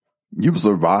You've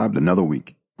survived another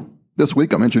week. This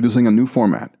week, I'm introducing a new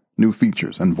format, new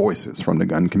features, and voices from the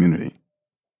gun community.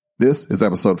 This is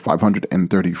episode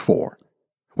 534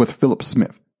 with Phillip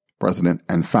Smith, president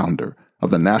and founder of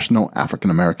the National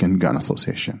African American Gun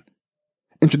Association,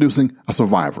 introducing a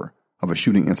survivor of a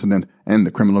shooting incident in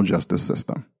the criminal justice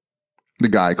system, the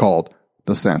guy called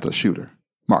the Santa Shooter,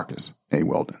 Marcus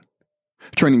A.Weldon.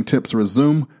 Training tips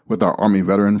resume with our Army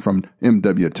veteran from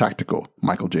MW Tactical,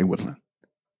 Michael J. Woodland.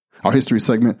 Our history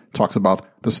segment talks about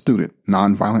the Student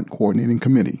Nonviolent Coordinating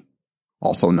Committee,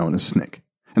 also known as SNCC,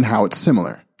 and how it's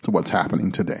similar to what's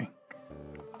happening today.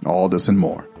 All this and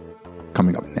more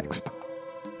coming up next.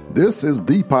 This is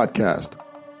the podcast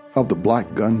of the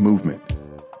Black Gun Movement,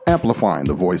 amplifying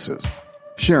the voices,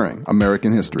 sharing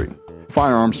American history,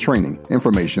 firearms training,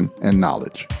 information, and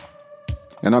knowledge.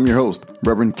 And I'm your host,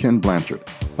 Reverend Kenn Blanchard,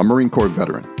 a Marine Corps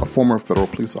veteran, a former federal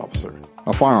police officer,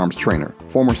 a firearms trainer,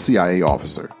 former CIA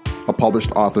officer, a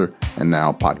published author, and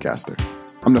now podcaster.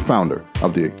 I'm the founder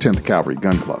of the 10th Cavalry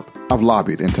Gun Club. I've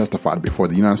lobbied and testified before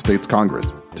the United States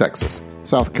Congress, Texas,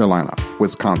 South Carolina,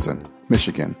 Wisconsin,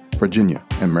 Michigan, Virginia,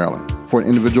 and Maryland for an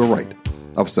individual right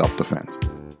of self-defense.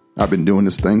 I've been doing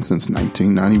this thing since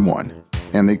 1991,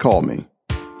 and they call me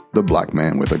the Black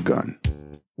Man with a Gun.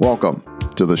 Welcome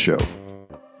to the show.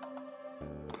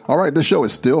 All right, this show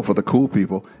is still for the cool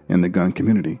people in the gun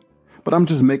community, but I'm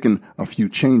just making a few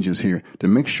changes here to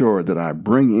make sure that I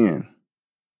bring in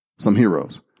some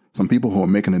heroes, some people who are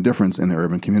making a difference in the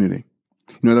urban community.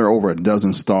 You know, there are over a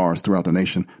dozen stars throughout the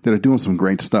nation that are doing some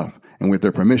great stuff. And with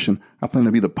their permission, I plan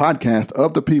to be the podcast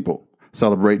of the people,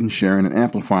 celebrating, sharing, and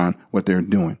amplifying what they're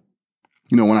doing.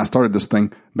 You know, when I started this thing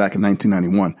back in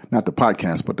 1991, not the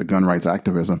podcast, but the gun rights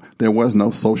activism, there was no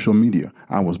social media.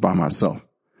 I was by myself.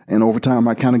 And over time,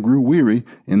 I kind of grew weary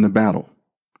in the battle.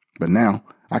 But now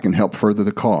I can help further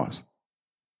the cause.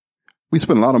 We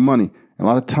spend a lot of money and a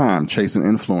lot of time chasing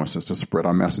influencers to spread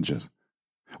our messages.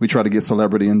 We try to get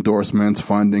celebrity endorsements,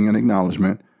 funding, and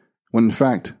acknowledgement, when in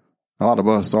fact, a lot of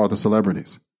us are the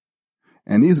celebrities.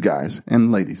 And these guys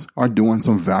and ladies are doing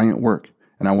some valiant work,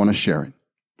 and I want to share it.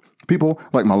 People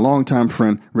like my longtime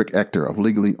friend Rick Ector of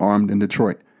Legally Armed in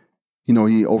Detroit. You know,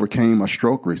 he overcame a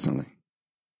stroke recently.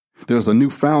 There's a new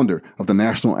founder of the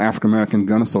National African American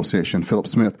Gun Association, Phillip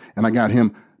Smith, and I got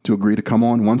him to agree to come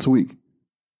on once a week.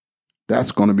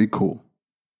 That's going to be cool.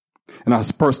 And I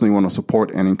personally want to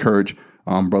support and encourage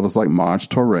brothers like Maj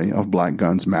Toure of Black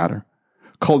Guns Matter,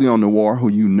 Coleon Noir, who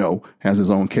you know has his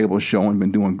own cable show and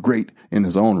been doing great in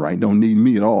his own right. Don't need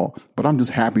me at all, but I'm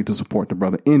just happy to support the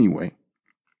brother anyway.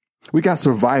 We got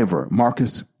survivor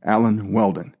Marcus Allen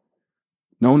Weldon,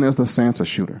 known as the Santa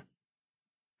Shooter.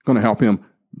 Going to help him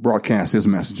broadcast his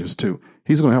messages too.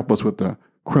 He's going to help us with the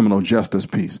criminal justice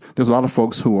piece. There's a lot of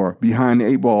folks who are behind the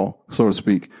eight ball, so to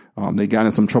speak. They got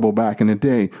in some trouble back in the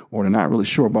day, or they're not really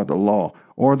sure about the law,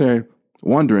 or they're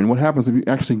wondering what happens if you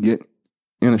actually get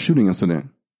in a shooting incident.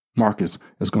 Marcus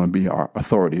is going to be our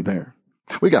authority there.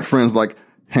 We got friends like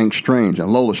Hank Strange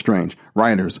and Lola Strange,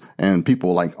 writers, and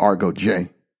people like Argo J,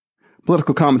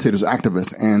 political commentators,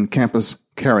 activists, and campus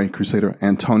carry crusader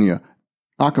Antonia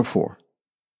Okafor.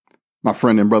 My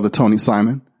friend and brother Tony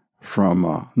Simon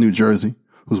from New Jersey,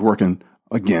 who's working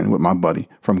again with my buddy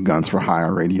from Guns for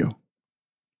Hire Radio.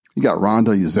 You got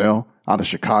Rhonda Yazell out of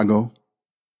Chicago,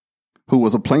 who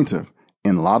was a plaintiff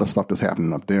in a lot of stuff that's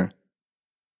happening up there.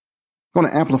 I'm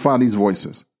going to amplify these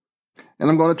voices. And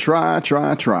I'm going to try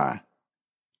to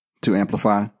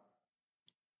amplify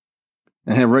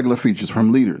and have regular features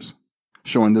from leaders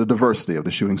showing the diversity of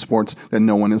the shooting sports that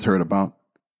no one has heard about.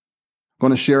 I'm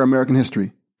going to share American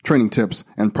history, training tips,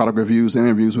 and product reviews and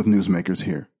interviews with newsmakers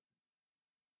here.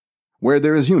 Where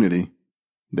there is unity,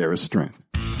 there is strength.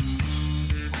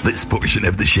 This portion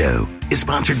of the show is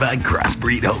sponsored by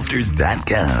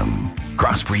CrossbreedHolsters.com.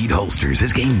 Crossbreed Holsters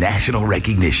has gained national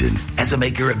recognition as a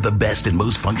maker of the best and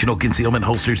most functional concealment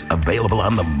holsters available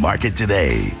on the market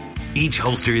today. Each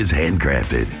holster is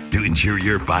handcrafted to ensure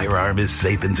your firearm is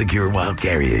safe and secure while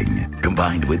carrying,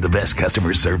 combined with the best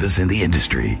customer service in the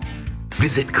industry.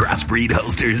 Visit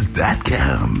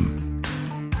CrossbreedHolsters.com.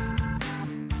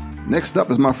 Next up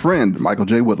is my friend, Michael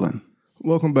J. Woodland.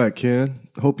 Welcome back, Ken.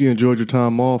 Hope you enjoyed your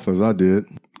time off as I did.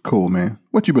 Cool, man.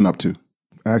 What you been up to?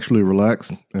 Actually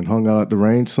relaxed and hung out at the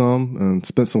range some and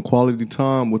spent some quality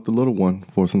time with the little one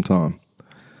for some time.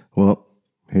 Well,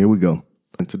 here we go.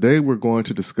 And today we're going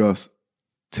to discuss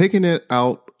taking it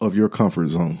out of your comfort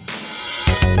zone.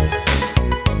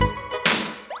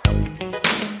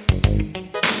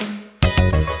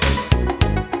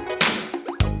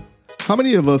 How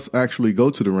many of us actually go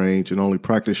to the range and only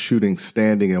practice shooting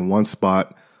standing in one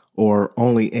spot or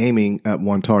only aiming at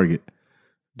one target?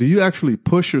 Do you actually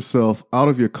push yourself out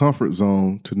of your comfort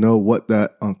zone to know what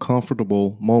that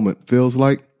uncomfortable moment feels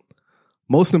like?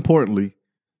 Most importantly,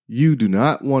 you do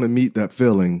not want to meet that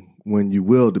feeling when you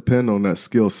will depend on that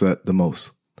skill set the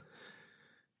most.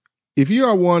 If you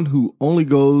are one who only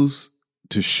goes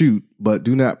to shoot but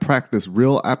do not practice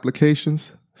real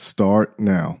applications, start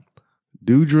now.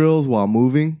 Do drills while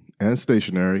moving and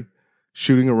stationary,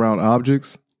 shooting around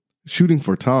objects, shooting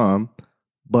for time,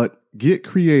 but get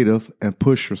creative and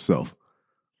push yourself.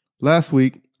 Last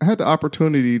week, I had the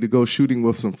opportunity to go shooting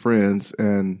with some friends,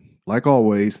 and like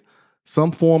always,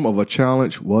 some form of a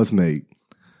challenge was made.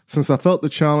 Since I felt the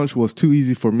challenge was too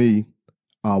easy for me,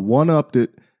 I one-upped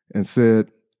it and said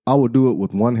I would do it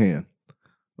with one hand.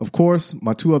 Of course,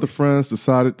 my two other friends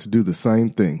decided to do the same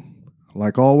thing.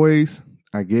 Like always,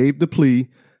 I gave the plea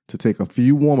to take a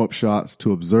few warm-up shots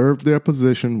to observe their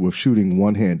position with shooting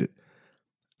one-handed.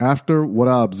 After what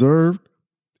I observed,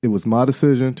 it was my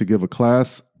decision to give a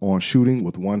class on shooting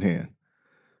with one hand.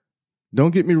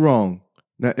 Don't get me wrong,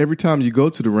 not every time you go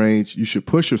to the range, you should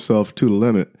push yourself to the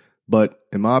limit, but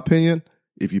in my opinion,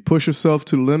 if you push yourself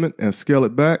to the limit and scale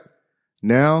it back,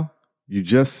 now you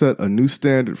just set a new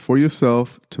standard for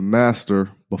yourself to master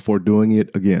before doing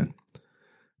it again.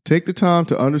 Take the time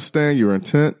to understand your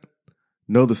intent,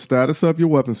 know the status of your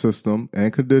weapon system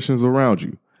and conditions around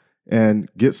you, and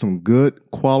get some good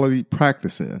quality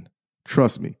practice in.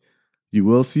 Trust me, you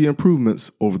will see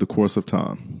improvements over the course of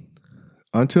time.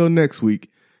 Until next week,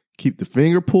 keep the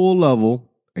finger pull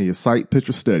level and your sight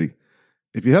picture steady.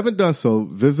 If you haven't done so,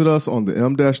 visit us on the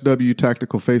M-W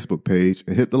Tactical Facebook page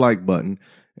and hit the like button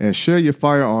and share your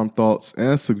firearm thoughts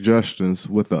and suggestions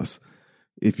with us.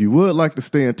 If you would like to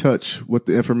stay in touch with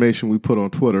the information we put on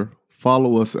Twitter,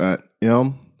 follow us at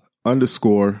M_W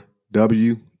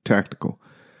Tactical.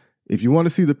 If you want to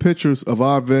see the pictures of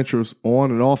our adventures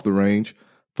on and off the range,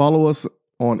 follow us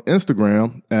on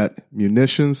Instagram at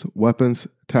Munitions Weapons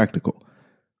Tactical.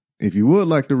 If you would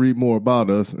like to read more about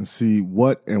us and see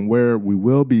what and where we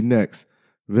will be next,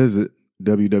 visit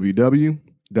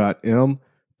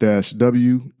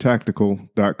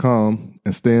www.m-wtactical.com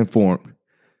and stay informed.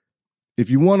 If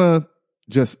you want to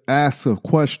just ask a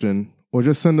question or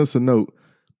just send us a note,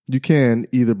 you can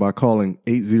either by calling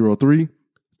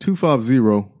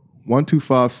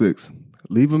 803-250-1256,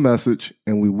 leave a message,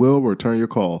 and we will return your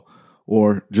call,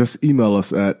 or just email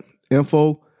us at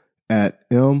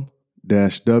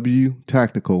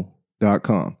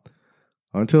info@m-wtactical.com.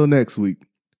 Until next week,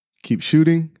 keep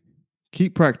shooting,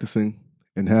 keep practicing,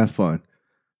 and have fun.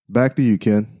 Back to you,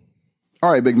 Ken.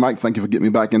 All right, Big Mike, thank you for getting me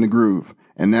back in the groove.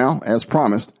 And now, as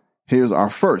promised, here's our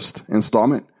first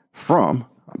installment from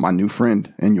my new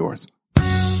friend and yours.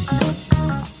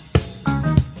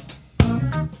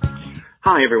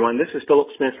 Hi, everyone. This is Phillip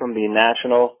Smith from the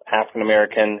National African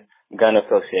American Gun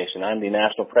Association. I'm the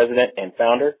national president and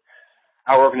founder.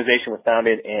 Our organization was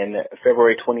founded in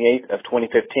February 28th of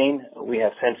 2015. We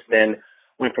have since then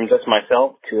went from just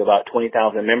myself to about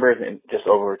 20,000 members in just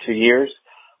over 2 years.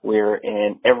 We're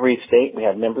in every state. We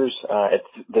have members at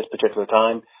this particular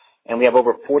time, and we have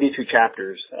over 42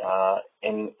 chapters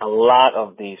in a lot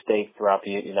of the states throughout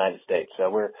the United States. So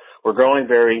we're growing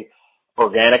very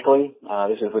organically.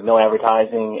 This is with no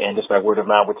advertising and just by word of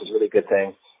mouth, which is a really good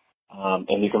thing.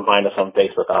 And you can find us on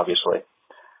Facebook, obviously.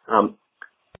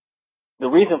 The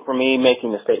reason for me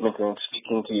making the statement and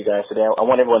speaking to you guys today, I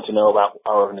want everyone to know about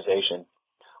our organization.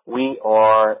 We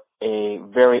are a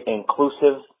very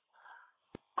inclusive,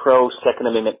 pro-Second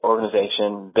Amendment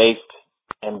organization based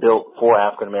and built for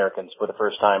African Americans for the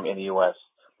first time in the U.S.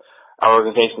 Our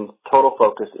organization's total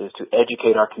focus is to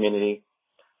educate our community,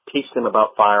 teach them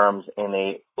about firearms in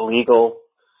a legal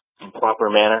and proper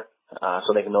manner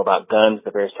so they can know about guns,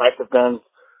 the various types of guns,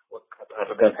 what type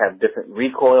of guns have different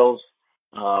recoils,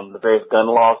 the various gun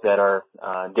laws that are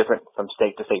different from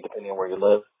state to state depending on where you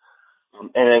live.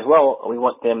 And as well, we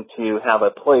want them to have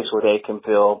a place where they can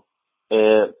feel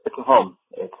it's a home.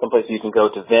 It's someplace you can go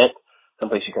to vent,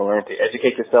 someplace you can learn to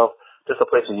educate yourself, just a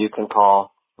place that you can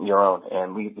call your own.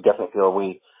 And we definitely feel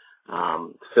we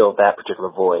fill that particular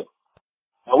void.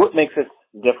 Now, what makes us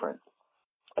different?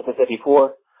 As I said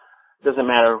before, it doesn't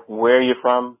matter where you're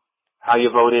from, how you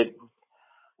voted,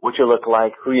 what you look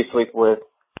like, who you sleep with,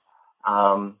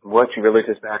 what your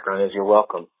religious background is, you're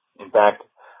welcome. In fact,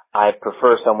 I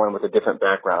prefer someone with a different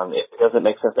background. It doesn't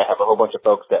make sense to have a whole bunch of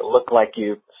folks that look like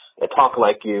you, that talk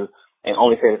like you, and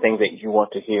only say the things that you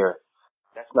want to hear.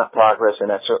 That's not progress, and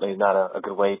that certainly is not a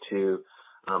good way to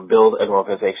build an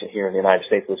organization here in the United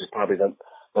States, which is probably the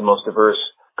most diverse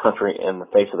country in the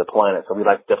face of the planet. So we'd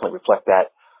like to definitely reflect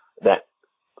that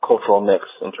cultural mix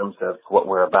in terms of what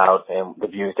we're about and the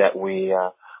views that we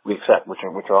we accept, which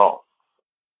are all.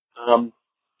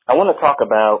 I want to talk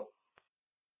about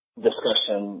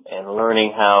discussion and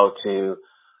learning how to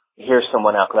hear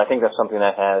someone out, because I think that's something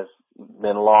that has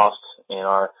been lost in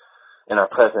our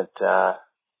present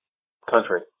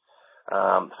country.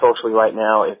 Socially right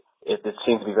now, it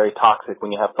seems to be very toxic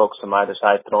when you have folks from either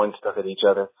side throwing stuff at each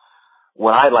other.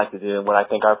 What I'd like to do, and what I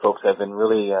think our folks have been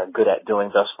really good at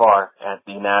doing thus far at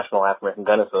the National African American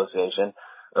Gun Association,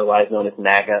 otherwise known as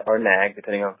NAAGA or NAG,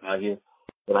 depending on how you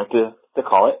would like to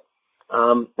call it,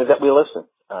 is that we listen.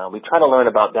 We try to learn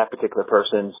about that particular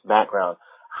person's background,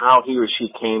 how he or she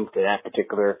came to that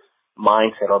particular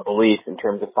mindset or belief in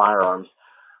terms of firearms.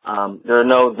 There are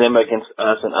no them against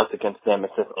us and us against them.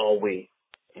 It's just all we.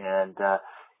 And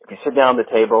if you sit down at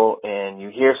the table and you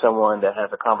hear someone that has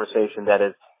a conversation that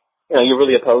is, you're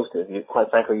really opposed to, quite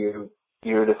frankly,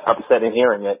 you're just upset in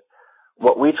hearing it.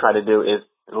 What we try to do is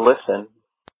listen,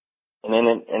 and then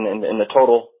in the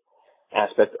total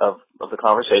aspect of the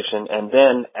conversation, and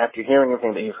then after hearing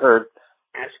everything that you've heard,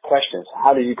 ask questions.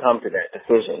 How did you come to that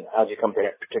decision? How did you come to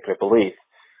that particular belief?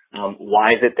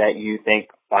 Why is it that you think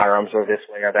firearms are this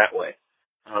way or that way?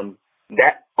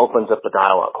 That opens up the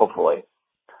dialogue, hopefully.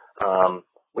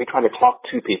 We try to talk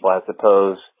with people as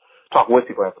opposed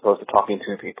to talking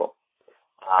to people.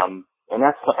 And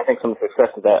that's, I think, some of the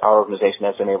successes that our organization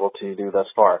has been able to do thus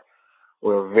far.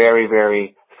 We're very,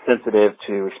 very sensitive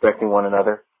to respecting one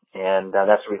another, and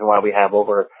that's the reason why we have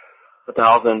over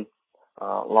 1,000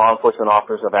 law enforcement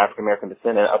officers of African American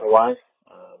descent and otherwise.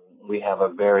 We have a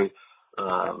very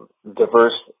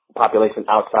diverse population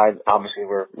outside. Obviously,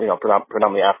 we're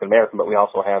predominantly African American, but we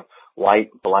also have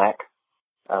white, black,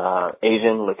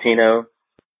 Asian, Latino,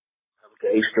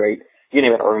 gay, straight. You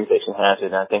name it, our organization has it,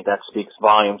 and I think that speaks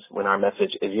volumes when our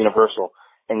message is universal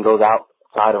and goes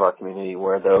outside of our community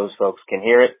where those folks can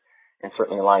hear it and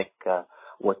certainly like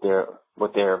what they're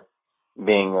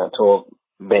being told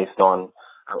based on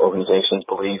our organization's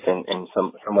belief and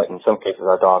somewhat in some cases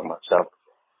our dogma. So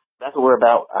that's what we're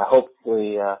about. I hope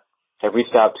we have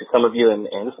reached out to some of you, and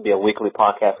this will be a weekly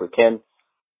podcast with Kenn.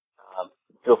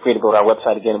 Feel free to go to our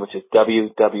website again, which is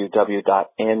www.naaga.co.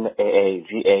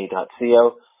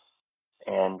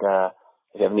 And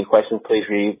if you have any questions, please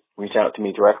reach out to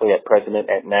me directly at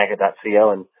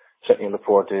president@naaga.co, and certainly look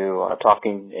forward to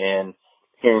talking and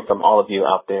hearing from all of you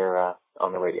out there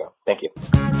on the radio. Thank you.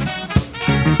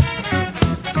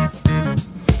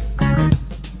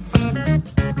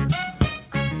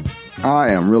 I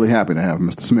am really happy to have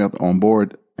Mr. Smith on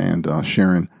board and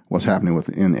sharing what's happening with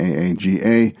the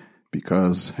NAAGA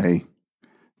because, hey,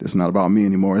 this is not about me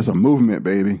anymore. It's a movement,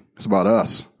 baby. It's about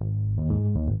us.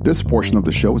 This portion of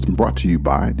the show has been brought to you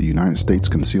by the United States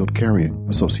Concealed Carry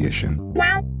Association.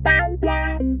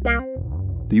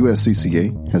 The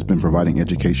USCCA has been providing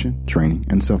education, training,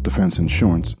 and self-defense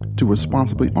insurance to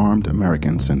responsibly armed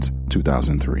Americans since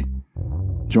 2003.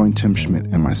 Join Tim Schmidt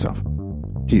and myself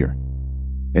here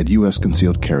at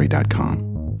usconcealedcarry.com.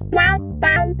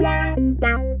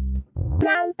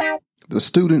 The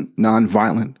Student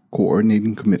Nonviolent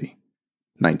Coordinating Committee,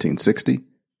 1960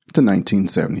 to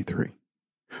 1973.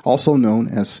 Also known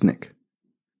as SNCC.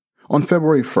 On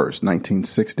February 1st,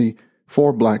 1960,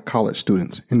 4 black college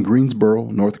students in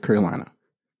Greensboro, North Carolina,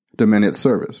 demanded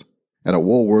service at a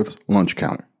Woolworth lunch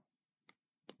counter.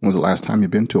 When was the last time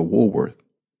you've been to a Woolworth?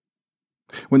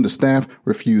 When the staff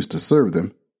refused to serve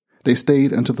them, they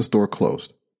stayed until the store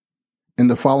closed. In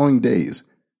the following days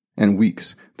and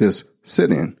weeks, this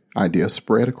sit-in idea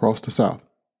spread across the South.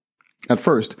 At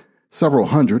first, several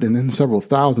hundred and then several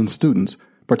thousand students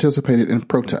participated in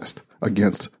protest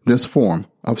against this form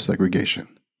of segregation.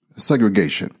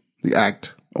 Segregation, the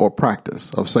act or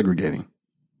practice of segregating,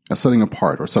 a setting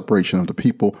apart or separation of the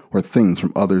people or things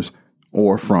from others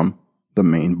or from the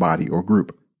main body or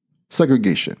group.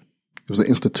 Segregation, it was an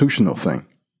institutional thing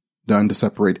done to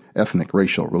separate ethnic,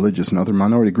 racial, religious, and other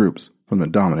minority groups from the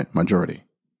dominant majority.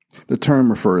 The term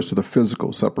refers to the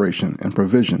physical separation and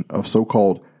provision of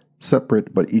so-called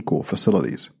separate but equal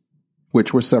facilities,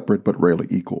 which were separate but rarely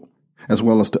equal, as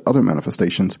well as to other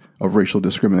manifestations of racial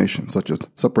discrimination, such as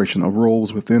separation of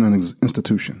roles within an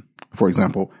institution. For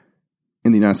example,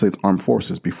 in the United States Armed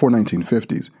Forces before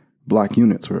 1950s, black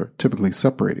units were typically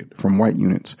separated from white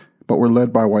units, but were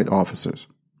led by white officers.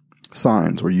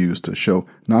 Signs were used to show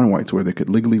non-whites where they could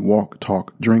legally walk,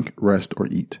 talk, drink, rest, or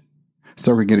eat.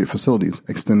 Segregated facilities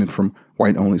extended from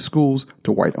white-only schools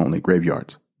to white-only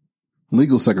graveyards.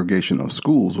 Legal segregation of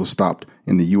schools was stopped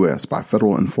in the U.S. by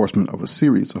federal enforcement of a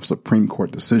series of Supreme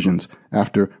Court decisions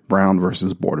after Brown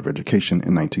v. Board of Education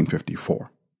in 1954.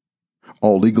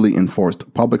 All legally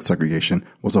enforced public segregation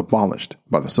was abolished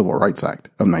by the Civil Rights Act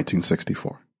of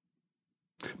 1964.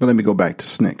 But let me go back to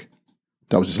SNCC.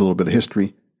 That was just a little bit of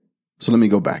history. So let me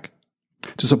go back.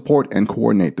 To support and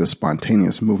coordinate this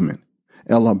spontaneous movement,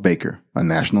 Ella Baker, a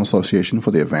National Association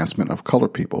for the Advancement of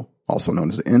Colored People, also known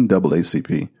as the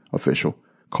NAACP official,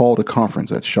 called a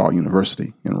conference at Shaw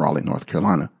University in Raleigh, North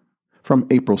Carolina, from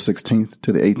April 16th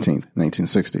to the 18th,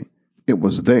 1960. It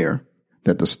was there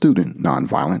that the Student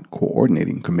Nonviolent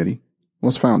Coordinating Committee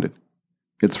was founded.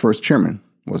 Its first chairman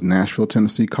was Nashville,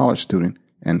 Tennessee college student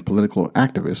and political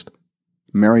activist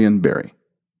Marion Barry,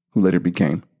 who later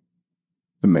became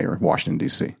the mayor of Washington,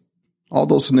 D.C.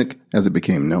 Although SNCC, as it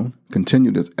became known,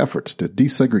 continued its efforts to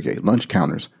desegregate lunch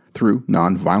counters through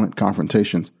nonviolent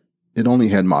confrontations, it only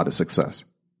had modest success.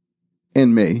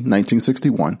 In May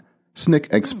 1961,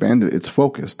 SNCC expanded its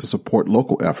focus to support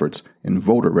local efforts in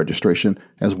voter registration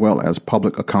as well as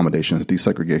public accommodations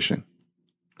desegregation.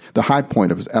 The high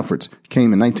point of its efforts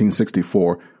came in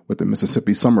 1964 with the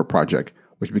Mississippi Summer Project,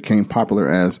 which became popular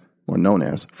as, or known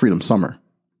as, Freedom Summer.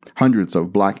 Hundreds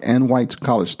of black and white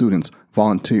college students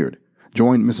volunteered,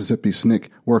 joined Mississippi SNCC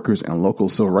workers and local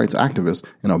civil rights activists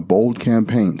in a bold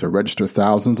campaign to register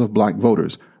thousands of black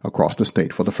voters across the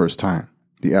state for the first time.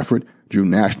 The effort drew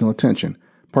national attention,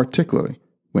 particularly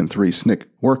when three SNCC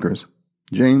workers,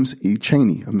 James E.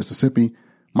 Chaney of Mississippi,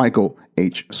 Michael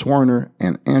H. Swarner,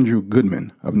 and Andrew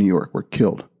Goodman of New York were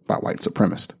killed by white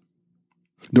supremacists.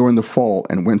 During the fall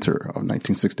and winter of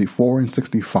 1964 and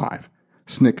 65,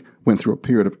 SNCC went through a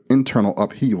period of internal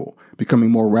upheaval, becoming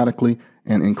more radically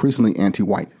and increasingly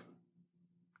anti-white.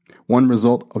 One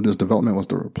result of this development was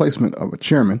the replacement of a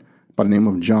chairman by the name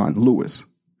of John Lewis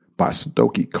by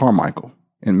Stokely Carmichael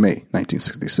in May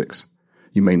 1966.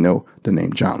 You may know the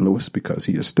name John Lewis because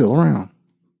he is still around.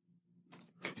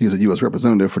 He is a U.S.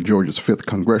 representative for Georgia's 5th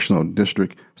Congressional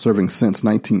District, serving since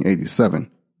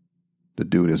 1987. The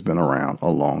dude has been around a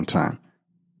long time.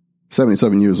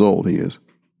 77 years old he is.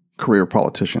 Career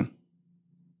politician.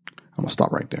 I'm going to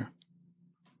stop right there.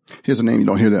 Here's a name you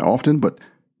don't hear that often, but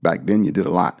back then you did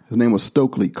a lot. His name was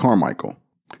Stokely Carmichael.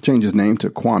 Changed his name to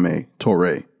Kwame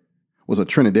Ture. Was a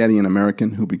Trinidadian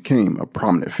American who became a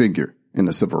prominent figure in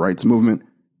the civil rights movement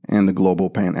and the global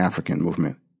Pan-African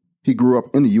movement. He grew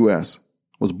up in the U.S.,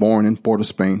 was born in Port of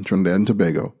Spain, Trinidad and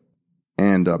Tobago,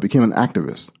 and became an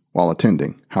activist while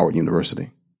attending Howard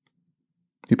University.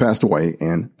 He passed away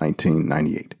in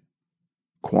 1998.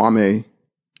 Kwame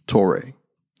Ture.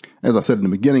 As I said in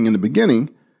the beginning,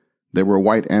 they were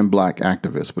white and black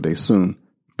activists, but they soon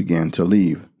began to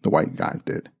leave, the white guys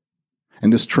did.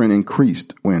 And this trend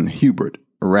increased when Hubert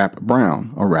Rap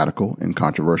Brown, a radical and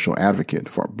controversial advocate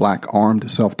for black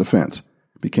armed self-defense,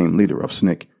 became leader of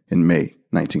SNCC in May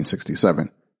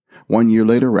 1967. 1 year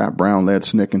later, Rap Brown led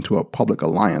SNCC into a public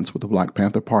alliance with the Black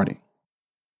Panther Party.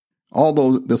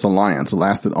 Although this alliance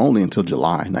lasted only until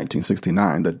July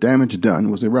 1969, the damage done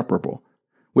was irreparable.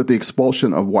 With the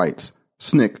expulsion of whites,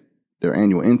 SNCC, their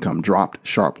annual income dropped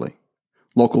sharply.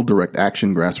 Local direct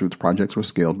action grassroots projects were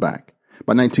scaled back.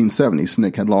 By 1970,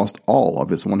 SNCC had lost all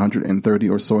of its 130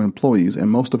 or so employees and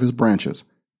most of its branches.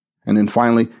 And then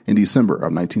finally, in December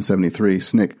of 1973,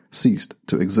 SNCC ceased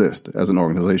to exist as an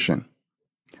organization.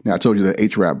 Now, I told you that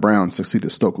H. Rap Brown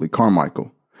succeeded Stokely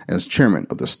Carmichael as chairman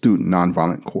of the Student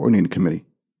Nonviolent Coordinating Committee.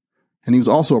 And he was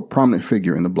also a prominent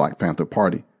figure in the Black Panther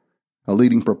Party, a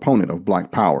leading proponent of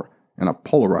black power and a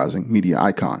polarizing media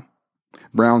icon.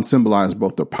 Brown symbolized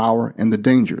both the power and the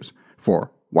dangers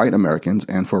for white Americans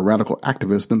and for radical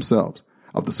activists themselves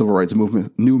of the civil rights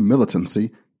movement's new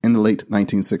militancy in the late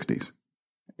 1960s.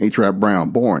 H. Rap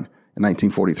Brown, born in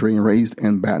 1943 and raised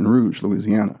in Baton Rouge,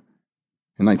 Louisiana.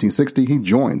 In 1960, he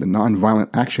joined the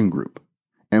Nonviolent Action Group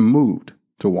and moved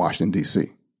to Washington,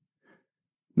 D.C.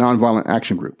 Nonviolent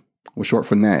Action Group was short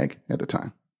for NAAGA at the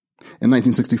time. In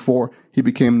 1964, he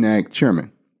became NAAGA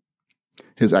chairman.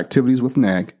 His activities with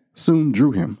NAAGA soon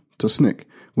drew him to SNCC,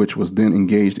 which was then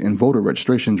engaged in voter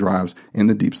registration drives in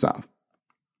the Deep South.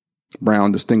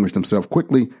 Brown distinguished himself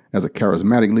quickly as a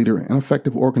charismatic leader and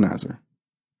effective organizer.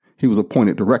 He was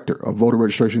appointed director of voter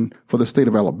registration for the state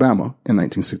of Alabama in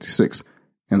 1966,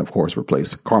 and of course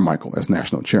replaced Carmichael as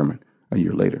national chairman a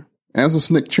year later. As a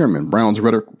SNCC chairman, Brown's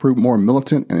rhetoric proved more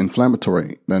militant and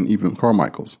inflammatory than even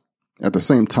Carmichael's. At the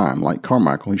same time, like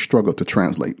Carmichael, he struggled to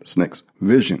translate SNCC's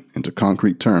vision into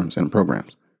concrete terms and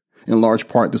programs. In large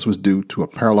part, this was due to a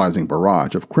paralyzing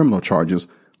barrage of criminal charges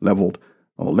levied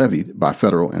by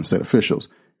federal and state officials,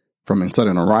 from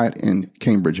inciting a riot in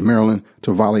Cambridge, Maryland,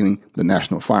 to violating the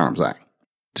National Firearms Act,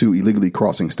 to illegally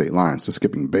crossing state lines, to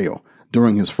skipping bail.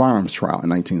 During his firearms trial in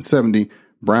 1970,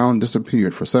 Brown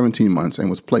disappeared for 17 months and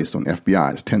was placed on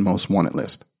FBI's 10 Most Wanted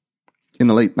list. In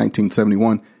the late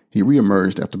 1971, he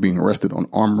reemerged after being arrested on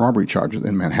armed robbery charges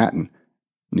in Manhattan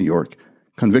New York,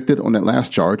 convicted on that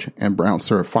last charge, and Brown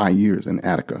served 5 years in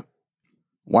Attica.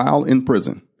 While in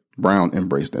prison, Brown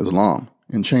embraced Islam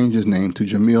and changed his name to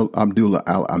Jamil Abdullah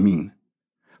al-Amin.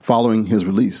 Following his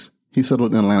release, he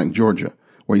settled in Atlantic, Georgia,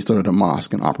 where he started a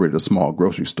mosque and operated a small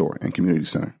grocery store and community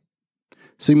center.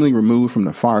 Seemingly removed from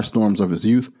the firestorms of his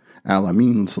youth,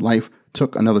 al-Amin's life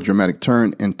took another dramatic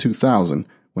turn in 2000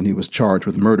 when he was charged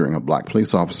with murdering a black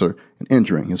police officer and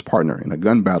injuring his partner in a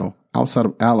gun battle outside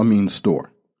of al-Amin's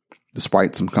store.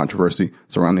 Despite some controversy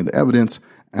surrounding the evidence,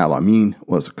 al-Amin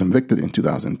was convicted in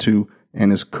 2002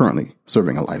 and is currently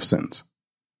serving a life sentence.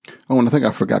 Oh, and I think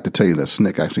I forgot to tell you that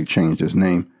SNCC actually changed its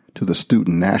name to the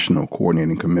Student National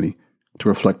Coordinating Committee to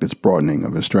reflect its broadening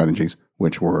of its strategies,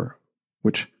 which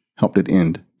helped it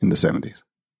end in the 70s.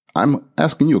 I'm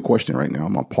asking you a question right now.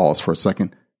 I'm going to pause for a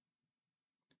second.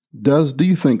 Do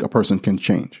you think a person can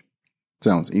change?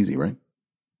 Sounds easy, right?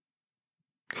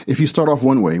 If you start off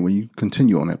one way, will you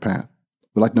continue on that path?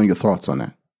 We'd like to know your thoughts on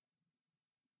that.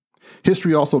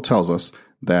 History also tells us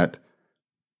that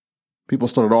people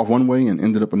started off one way and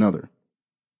ended up another.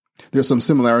 There's some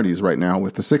similarities right now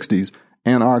with the 60s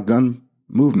and our gun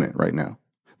movement right now.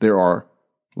 There are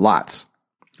a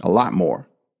lot more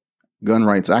gun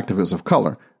rights activists of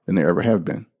color than there ever have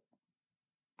been.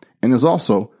 And there's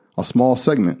also a small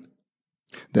segment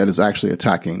that is actually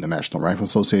attacking the National Rifle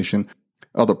Association,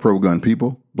 other pro-gun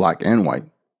people, black and white,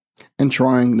 and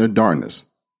trying their darndest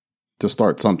to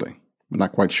start something. I'm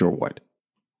not quite sure what.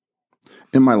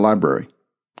 In my library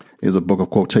is a book of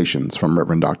quotations from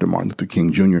Reverend Dr. Martin Luther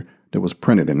King Jr. that was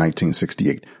printed in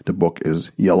 1968. The book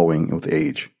is yellowing with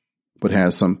age, but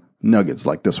has some nuggets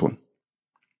like this one.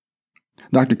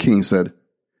 Dr. King said,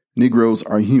 "Negroes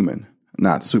are human,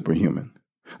 not superhuman.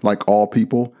 Like all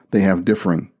people, they have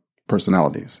differing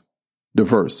personalities,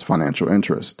 diverse financial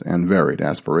interests, and varied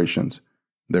aspirations.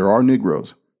 There are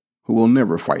Negroes who will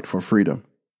never fight for freedom.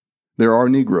 There are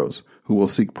Negroes who will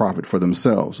seek profit for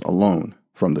themselves alone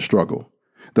from the struggle.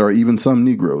 There are even some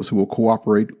Negroes who will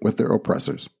cooperate with their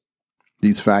oppressors.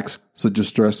 These facts should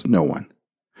distress no one.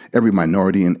 Every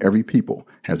minority and every people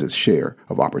has its share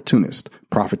of opportunists,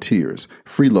 profiteers,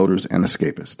 freeloaders, and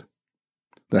escapists.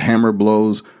 The hammer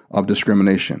blows of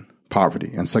discrimination,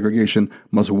 poverty, and segregation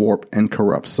must warp and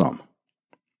corrupt some.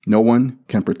 No one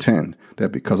can pretend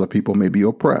that because a people may be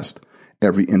oppressed,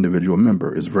 every individual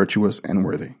member is virtuous and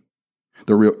worthy.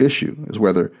 The real issue is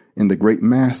whether, in the great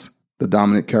mass, the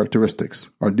dominant characteristics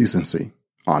are decency,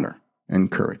 honor,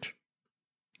 and courage."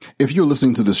 If you're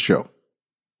listening to this show,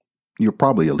 you're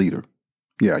probably a leader.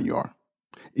 Yeah, you are.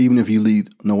 Even if you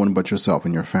lead no one but yourself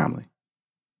and your family.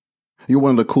 You're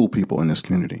one of the cool people in this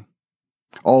community.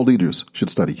 All leaders should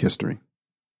study history.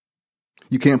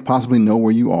 You can't possibly know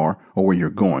where you are or where you're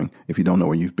going if you don't know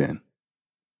where you've been.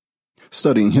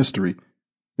 Studying history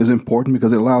is important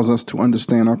because it allows us to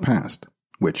understand our past,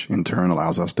 which in turn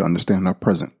allows us to understand our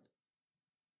present.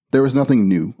 There is nothing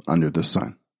new under the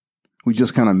sun. We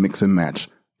just kind of mix and match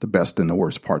the best and the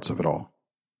worst parts of it all.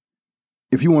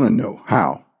 If you want to know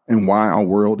how and why our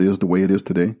world is the way it is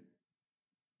today,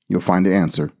 you'll find the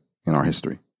answer in our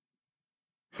history.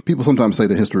 People sometimes say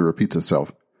that history repeats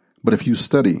itself, but if you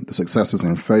study the successes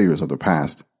and failures of the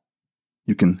past,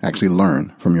 you can actually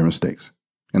learn from your mistakes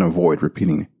and avoid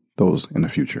repeating those in the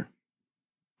future.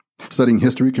 Studying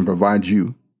history can provide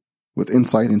you with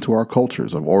insight into our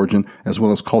cultures of origin as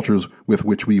well as cultures with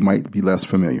which we might be less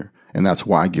familiar, and that's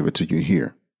why I give it to you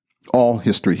here. All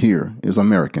history here is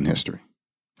American history,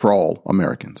 for all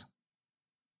Americans.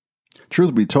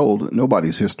 Truth be told,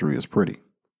 nobody's history is pretty.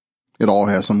 It all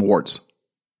has some warts,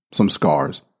 some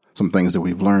scars, some things that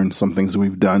we've learned, some things that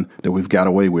we've done that we've got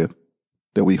away with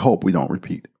that we hope we don't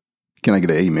repeat. Can I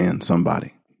get an amen,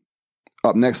 somebody?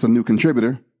 Up next, a new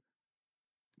contributor.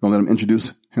 Gonna let him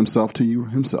introduce himself to you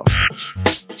himself.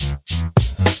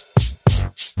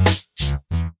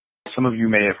 Some of you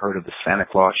may have heard of the Santa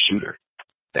Claus shooter.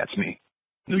 That's me.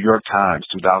 New York Times,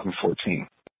 2014.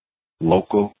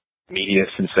 Local media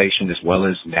sensation as well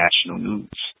as national news.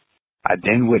 I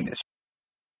then witnessed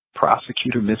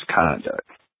prosecutor misconduct.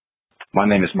 My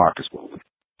name is Marcus Wilson.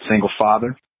 Single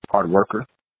father, hard worker,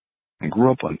 and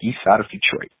grew up on the east side of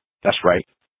Detroit. That's right.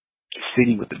 A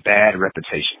city with a bad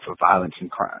reputation for violence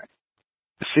and crime.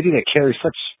 A city that carries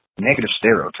such negative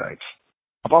stereotypes.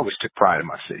 I've always took pride in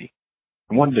my city.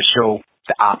 I wanted to show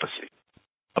the opposite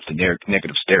of the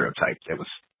negative stereotype that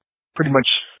was pretty much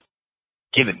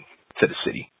given to the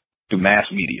city through mass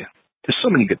media. There's so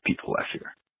many good people left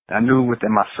here. I knew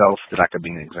within myself that I could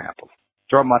be an example.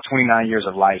 Throughout my 29 years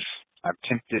of life, I've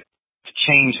attempted to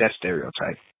change that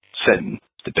stereotype, setting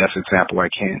the best example I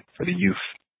can for the youth,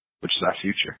 which is our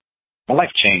future. My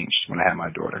life changed when I had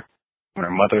my daughter. When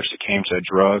her mother succumbed to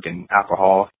drug and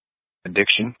alcohol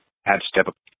addiction, I had to step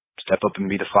up and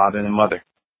be the father and the mother.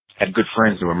 Had good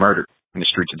friends who were murdered in the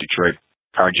streets of Detroit,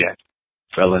 carjacked,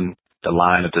 fell in the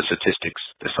line of the statistics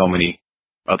that so many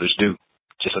others do.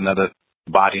 Just another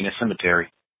body in a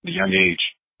cemetery, the young age,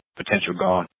 potential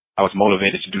gone. I was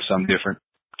motivated to do something different,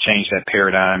 change that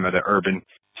paradigm of the urban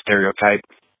stereotype,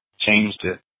 change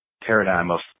the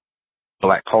paradigm of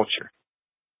black culture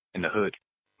in the hood.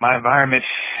 My environment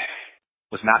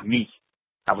was not me.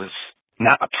 I was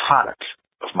not a product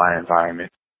of my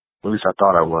environment. At least I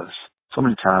thought I was. So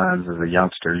many times as a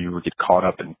youngster, you would get caught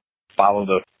up and follow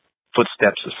the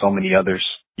footsteps of so many others,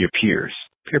 your peers.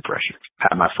 Peer pressure. I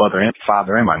had my father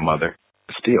and my mother,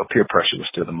 but still, peer pressure was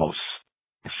still the most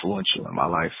influential in my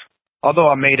life. Although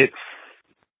I made it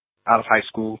out of high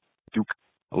school, through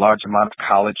a large amount of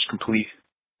college, complete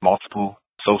multiple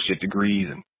associate degrees,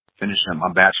 and finished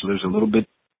my bachelor's a little bit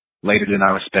later than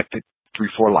I expected.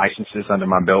 3-4 licenses under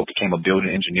my belt, became a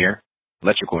building engineer,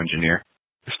 electrical engineer.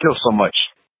 There's still so much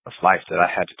of life that I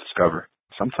had to discover.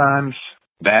 Sometimes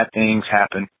bad things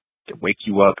happen that wake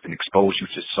you up and expose you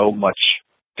to so much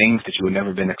things that you had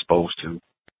never been exposed to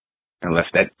unless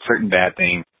that certain bad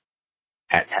thing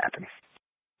had happened.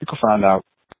 You can find out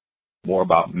more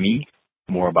about me,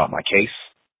 more about my case,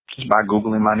 just by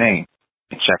Googling my name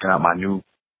and checking out my new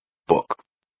book,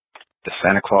 The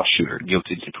Santa Claus Shooter,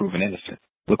 Guilty to Proven Innocent.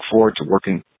 Look forward to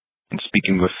working and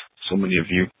speaking with so many of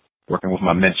you, working with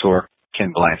my mentor,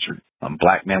 Kenn on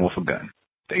Black Man with a Gun.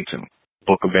 Stay tuned.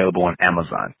 Book available on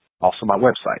Amazon. Also my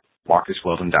website,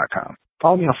 MarcusWeldon.com.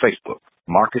 Follow me on Facebook,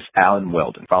 Marcus Allen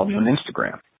Weldon. Follow me on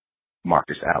Instagram,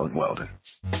 Marcus Allen Weldon.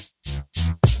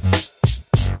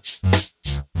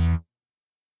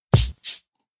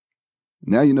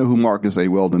 Now you know who Marcus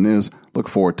A.Weldon is. Look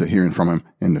forward to hearing from him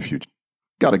in the future.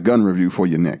 Got a gun review for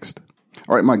you next.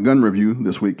 All right, my gun review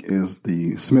this week is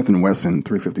the Smith & Wesson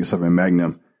 357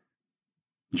 Magnum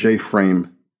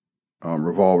J-frame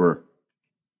revolver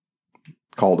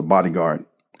called the Bodyguard.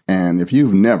 And if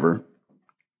you've never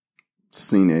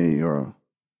seen a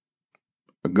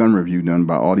gun review done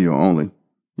by audio only,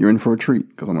 you're in for a treat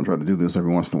because I'm going to try to do this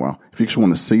every once in a while. If you just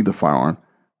want to see the firearm,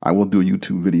 I will do a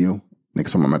YouTube video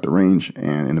next time I'm at the range.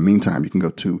 And in the meantime, you can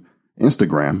go to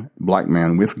Instagram, Black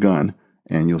Man with Gun,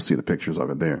 and you'll see the pictures of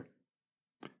it there.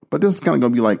 But this is kind of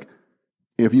going to be like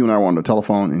if you and I were on the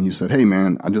telephone and you said, hey,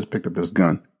 man, I just picked up this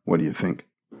gun. What do you think?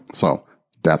 So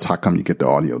that's how come you get the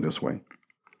audio this way.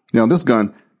 Now, this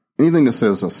gun, anything that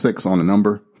says a 6 on the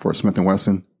number for a Smith &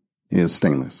 Wesson is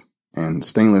stainless. And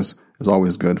stainless is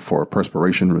always good for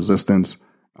perspiration resistance,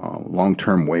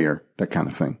 long-term wear, that kind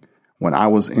of thing. When I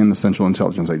was in the Central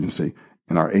Intelligence Agency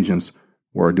and our agents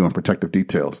were doing protective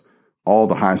details, all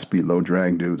the high-speed,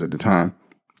 low-drag dudes at the time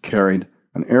carried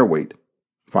an airweight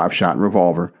 5-shot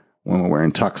revolver when we were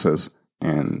wearing tuxes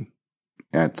and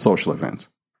at social events.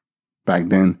 Back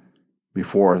then,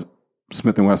 before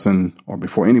Smith & Wesson or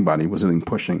before anybody was even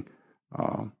pushing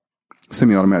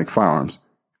semi-automatic firearms,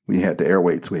 we had the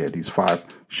airweights. We had these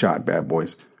 5-shot bad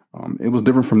boys. It was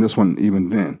different from this one even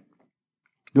then.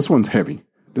 This one's heavy.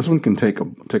 This one can take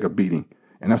a beating.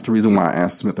 And that's the reason why I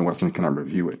asked Smith & Wesson, can I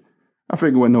review it? I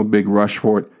figured with no big rush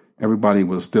for it. Everybody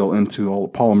was still into all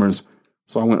the polymers.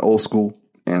 So I went old school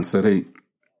and said, hey,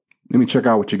 let me check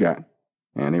out what you got.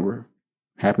 And they were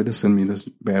happy to send me this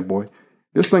bad boy.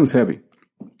 This thing's heavy.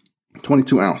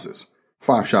 22 ounces,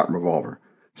 5-shot revolver.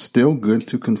 Still good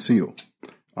to conceal.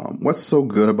 What's so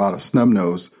good about a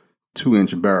snub-nose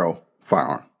 2-inch barrel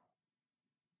firearm?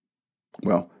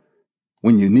 Well,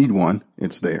 when you need one,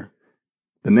 it's there.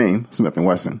 The name, Smith &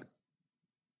 Wesson,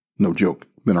 no joke,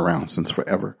 been around since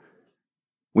forever.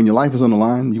 When your life is on the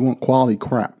line, you want quality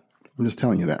crap. I'm just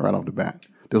telling you that right off the bat.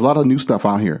 There's a lot of new stuff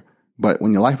out here, but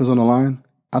when your life is on the line,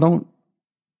 I don't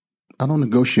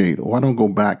negotiate, or I don't go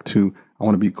back to, I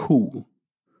want to be cool.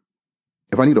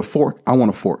 If I need a fork, I want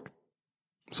a fork.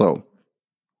 So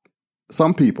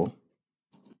some people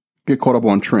get caught up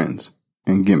on trends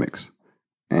and gimmicks,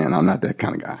 and I'm not that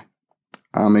kind of guy.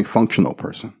 I'm a functional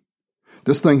person.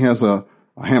 This thing has a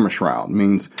hammer shroud,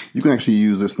 means you can actually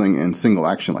use this thing in single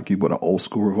action like you would an old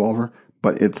school revolver,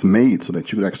 but it's made so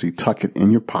that you could actually tuck it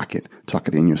in your pocket, tuck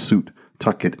it in your suit,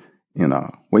 tuck it in a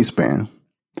waistband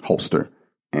holster,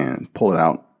 and pull it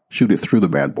out, shoot it through the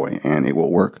bad boy, and it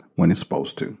will work when it's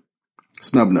supposed to.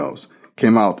 Snub nose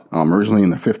came out originally in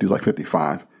the 50s, like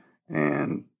 55,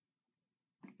 and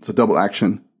it's a double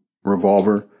action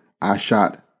revolver. I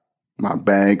shot my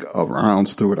bag of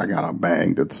rounds through it. I got a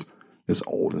bag that's as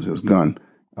old as his gun,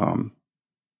 and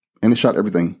it shot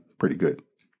everything pretty good.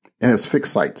 It has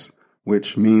fixed sights,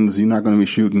 which means you're not going to be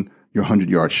shooting your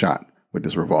 100-yard shot with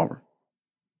this revolver.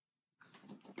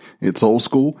 It's old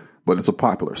school, but it's a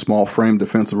popular small frame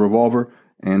defensive revolver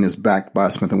and is backed by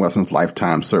Smith & Wesson's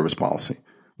lifetime service policy,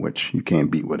 which you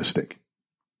can't beat with a stick.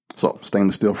 So,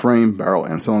 stainless steel frame, barrel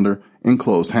and cylinder,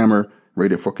 enclosed hammer,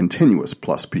 rated for continuous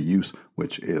plus P use,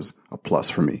 which is a plus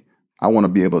for me. I want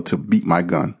to be able to beat my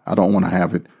gun. I don't want to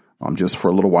have it just for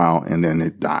a little while and then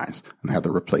it dies and I have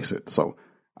to replace it. So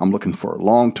I'm looking for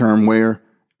long-term wear,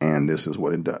 and this is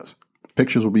what it does.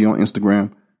 Pictures will be on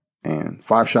Instagram, and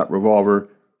 5-shot revolver,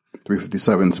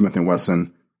 357 Smith &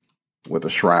 Wesson with a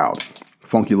shroud.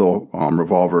 Funky little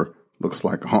revolver, looks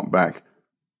like a humpback,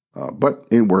 but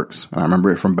it works. And I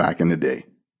remember it from back in the day.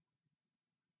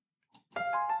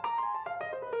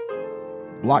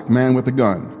 Black Man with a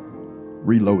Gun,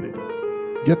 Reloaded.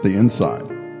 Get the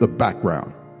inside, the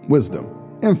background,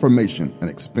 wisdom, information, and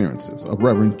experiences of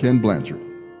Reverend Kenn Blanchard,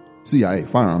 CIA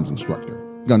firearms instructor,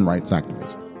 gun rights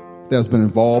activist, that has been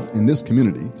involved in this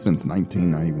community since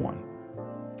 1991.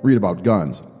 Read about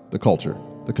guns, the culture,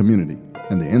 the community,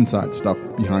 and the inside stuff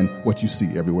behind what you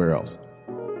see everywhere else.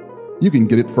 You can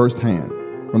get it firsthand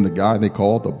from the guy they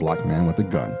call the Black Man with a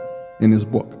Gun in his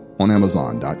book on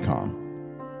Amazon.com.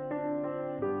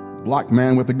 Black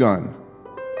Man with a Gun,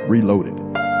 Reloaded.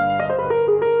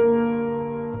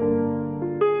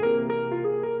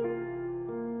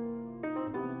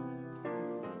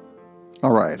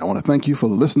 All right, I want to thank you for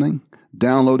listening,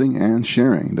 downloading, and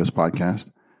sharing this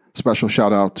podcast. Special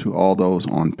shout out to all those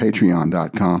on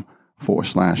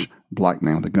patreon.com/Black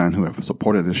Man with a Gun who have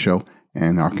supported this show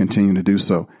and are continuing to do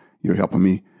so. You're helping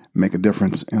me make a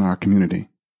difference in our community.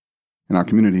 And our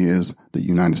community is the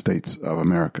United States of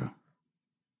America.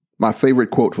 My favorite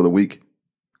quote for the week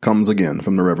comes again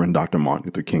from the Reverend Dr. Martin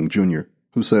Luther King Jr.,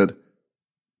 who said,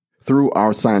 "Through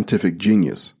our scientific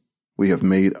genius, we have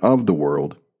made of the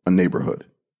world a neighborhood.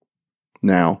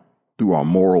 Now, through our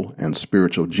moral and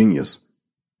spiritual genius,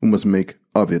 we must make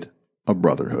of it a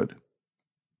brotherhood."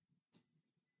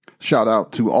 Shout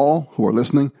out to all who are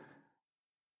listening,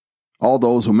 all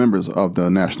those who are members of the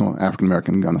National African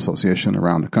American Gun Association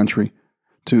around the country,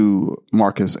 to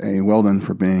Marcus A.Weldon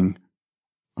for being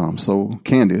so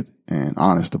candid and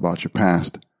honest about your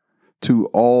past, to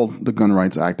all the gun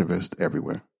rights activists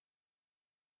everywhere.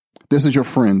 This is your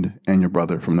friend and your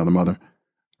brother from another mother,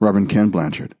 Reverend Kenn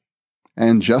Blanchard.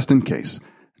 And just in case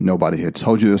nobody had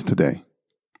told you this today,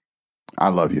 I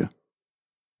love you.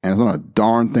 And there's not a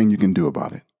darn thing you can do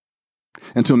about it.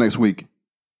 Until next week,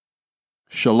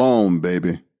 shalom,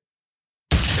 baby.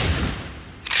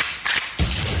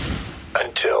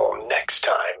 Until next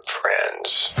time,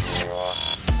 friends.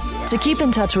 To keep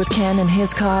in touch with Kenn and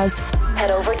his cause, head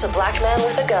over to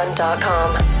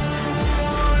blackmanwithagun.com.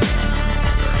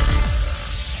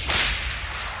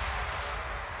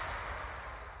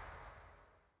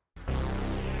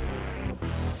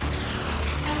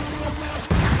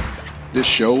 This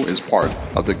show is part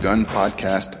of the Gun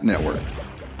Podcast Network,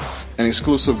 an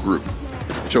exclusive group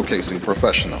showcasing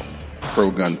professional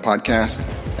pro-gun podcasts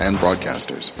and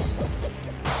broadcasters,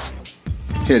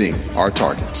 hitting our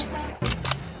targets